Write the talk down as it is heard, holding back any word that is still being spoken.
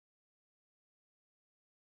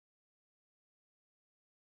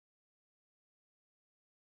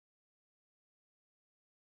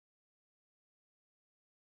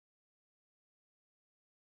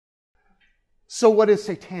So what is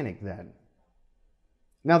satanic then?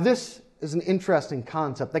 Now this is an interesting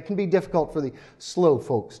concept that can be difficult for the slow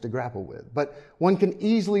folks to grapple with, but one can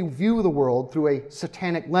easily view the world through a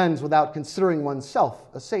satanic lens without considering oneself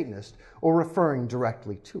a Satanist or referring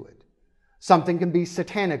directly to it. Something can be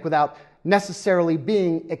satanic without necessarily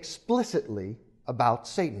being explicitly about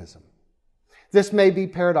Satanism. This may be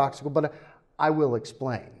paradoxical, but I will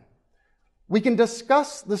explain. We can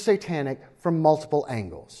discuss the satanic from multiple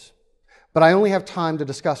angles, but I only have time to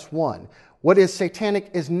discuss one. What is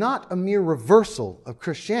satanic is not a mere reversal of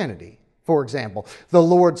Christianity. For example, the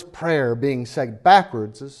Lord's Prayer being said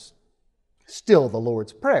backwards is still the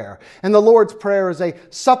Lord's Prayer. And the Lord's Prayer is a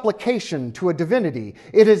supplication to a divinity.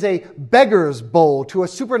 It is a beggar's bowl to a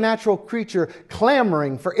supernatural creature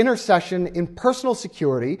clamoring for intercession in personal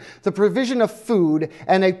security, the provision of food,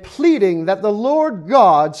 and a pleading that the Lord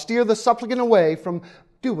God steer the supplicant away from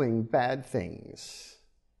doing bad things.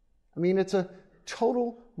 I mean, it's a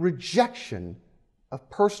total rejection of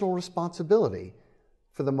personal responsibility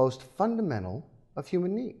for the most fundamental of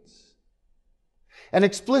human needs. An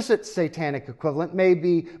explicit satanic equivalent may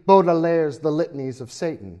be Baudelaire's The Litanies of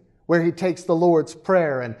Satan, where he takes the Lord's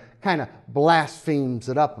Prayer and kind of blasphemes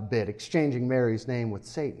it up a bit, exchanging Mary's name with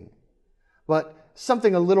Satan. But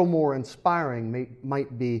something a little more inspiring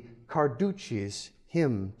might be Carducci's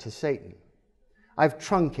Hymn to Satan. I've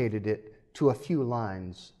truncated it to a few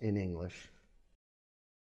lines in English.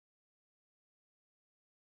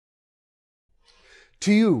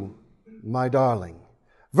 To you, my darling,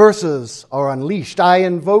 verses are unleashed. I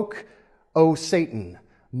invoke, O Satan,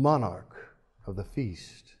 monarch of the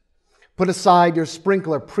feast. Put aside your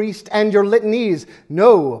sprinkler, priest, and your litanies.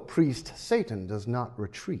 No, priest Satan does not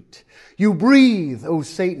retreat. You breathe, O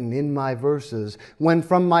Satan, in my verses, when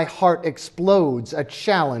from my heart explodes a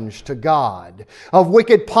challenge to God. Of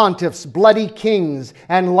wicked pontiffs, bloody kings,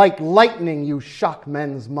 and like lightning you shock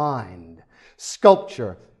men's mind.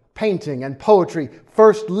 Sculpture, painting, and poetry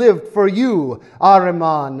first lived for you,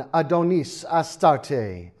 Ahriman, Adonis,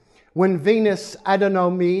 Astarte. When Venus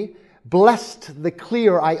Adonomi blessed the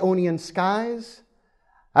clear Ionian skies,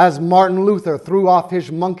 as Martin Luther threw off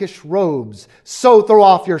his monkish robes, so throw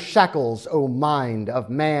off your shackles, O mind of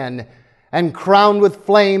man, and crowned with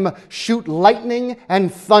flame, shoot lightning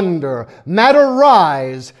and thunder. Matter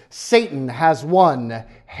rise, Satan has won.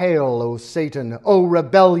 Hail, O Satan, O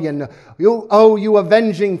rebellion, you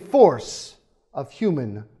avenging force of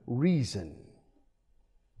human reason.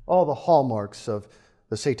 All the hallmarks of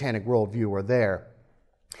the satanic worldview are there.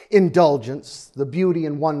 Indulgence, the beauty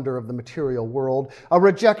and wonder of the material world, a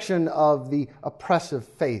rejection of the oppressive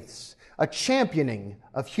faiths, a championing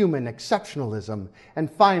of human exceptionalism, and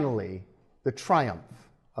finally, the triumph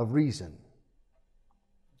of reason.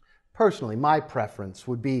 Personally, my preference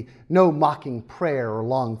would be no mocking prayer or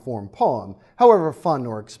long-form poem, however fun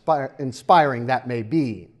or inspiring that may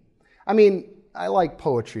be. I mean, I like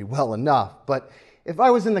poetry well enough, but if I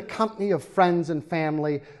was in the company of friends and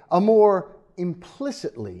family, a more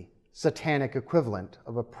implicitly satanic equivalent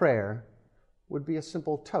of a prayer would be a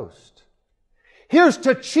simple toast. Here's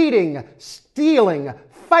to cheating, stealing,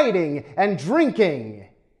 fighting, and drinking.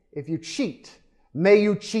 If you cheat, may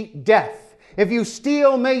you cheat death. If you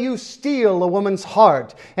steal, may you steal a woman's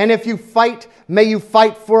heart. And if you fight, may you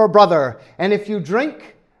fight for a brother. And if you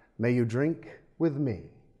drink, may you drink with me.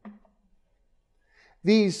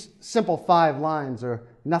 These simple 5 lines are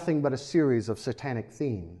nothing but a series of satanic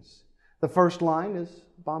themes. The first line is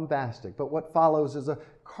bombastic, but what follows is a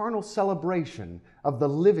carnal celebration of the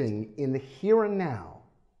living in the here and now.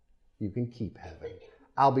 You can keep heaven.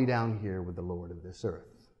 I'll be down here with the Lord of this earth.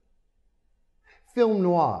 Film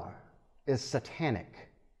noir is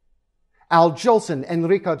satanic. Al Jolson and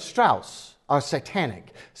Richard Strauss are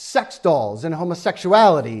satanic. Sex dolls and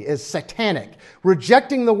homosexuality is satanic.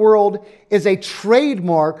 Rejecting the world is a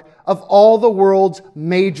trademark of all the world's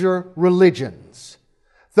major religions.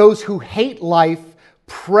 Those who hate life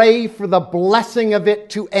pray for the blessing of it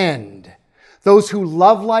to end. Those who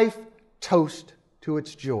love life toast to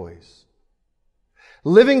its joys.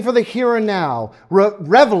 Living for the here and now,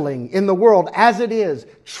 reveling in the world as it is,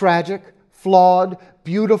 tragic, flawed,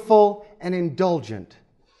 beautiful, and indulgent,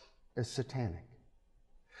 is satanic.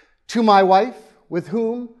 To my wife, with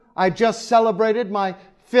whom I just celebrated my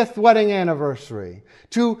 5th wedding anniversary.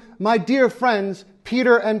 To my dear friends,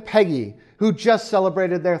 Peter and Peggy, who just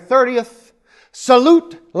celebrated their 30th.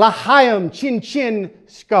 Salute, l'chaim, chin chin,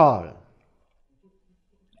 skål.